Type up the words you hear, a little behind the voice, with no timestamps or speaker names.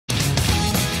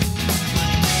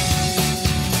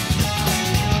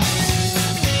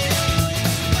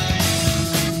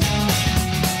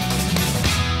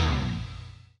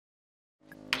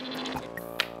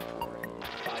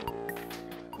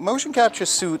motion capture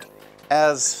suit,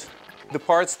 as the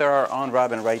parts that are on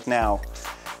Robin right now,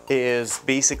 is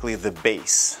basically the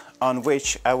base on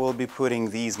which I will be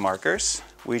putting these markers,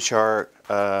 which are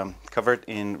covered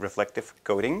in reflective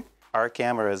coating. Our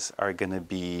cameras are going to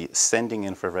be sending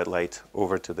infrared light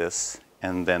over to this,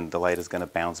 and then the light is going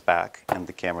to bounce back and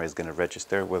the camera is going to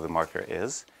register where the marker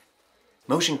is.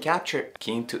 Motion capture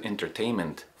came to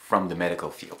entertainment from the medical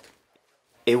field.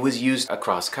 It was used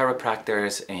across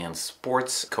chiropractors and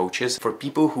sports coaches for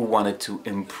people who wanted to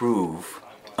improve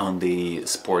on the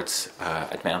sports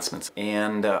advancements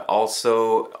and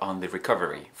also on the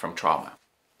recovery from trauma.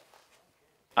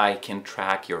 I can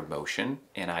track your motion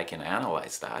and I can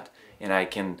analyze that, and I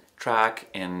can track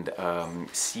and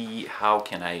see how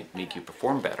can I make you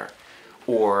perform better,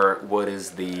 or what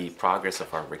is the progress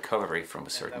of our recovery from a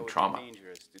certain trauma.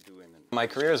 My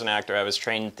career as an actor, I was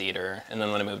trained in theater, and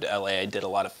then when I moved to LA, I did a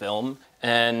lot of film.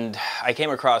 And I came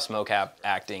across mocap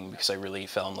acting because I really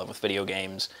fell in love with video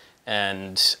games,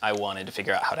 and I wanted to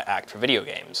figure out how to act for video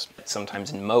games.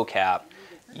 Sometimes in mocap,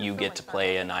 you get to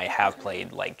play, and I have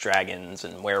played like dragons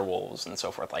and werewolves and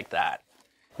so forth like that.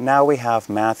 Now we have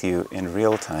Matthew in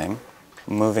real time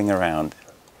moving around.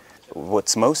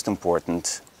 What's most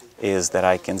important is that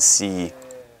I can see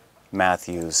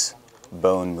Matthew's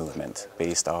bone movement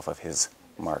based off of his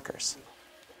markers.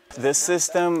 This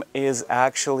system is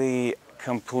actually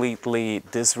completely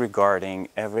disregarding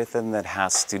everything that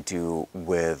has to do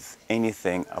with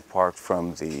anything apart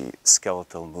from the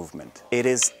skeletal movement. It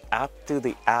is up to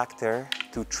the actor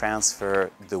to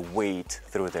transfer the weight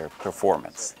through their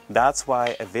performance. That's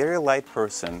why a very light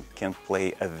person can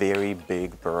play a very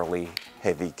big, burly,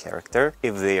 heavy character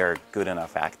if they are a good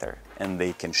enough actor and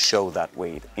they can show that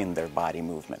weight in their body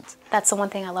movement. That's the one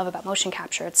thing I love about motion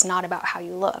capture. It's not about how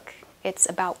you look. It's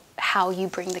about how you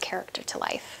bring the character to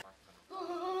life.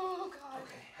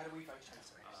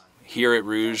 Here at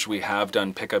Rouge, we have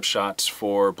done pickup shots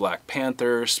for Black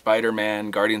Panther,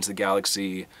 Spider-Man, Guardians of the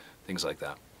Galaxy, things like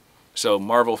that. So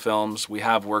Marvel films, we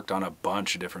have worked on a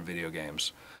bunch of different video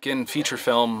games. In feature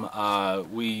film,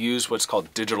 we use what's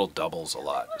called digital doubles a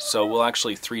lot. So we'll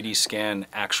actually 3D scan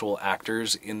actual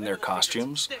actors in their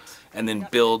costumes and then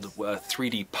build a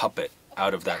 3D puppet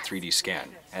out of that 3D scan.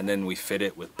 And then we fit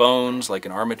it with bones, like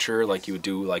an armature, like you would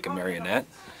do like a marionette.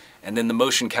 And then the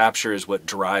motion capture is what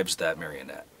drives that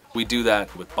marionette. We do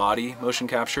that with body motion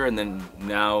capture, and then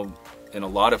now in a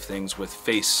lot of things with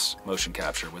face motion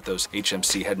capture with those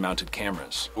HMC head-mounted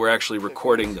cameras. We're actually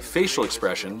recording the facial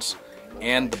expressions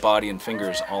and the body and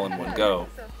fingers all in one go,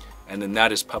 and then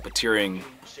that is puppeteering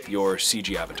your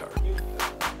CG avatar.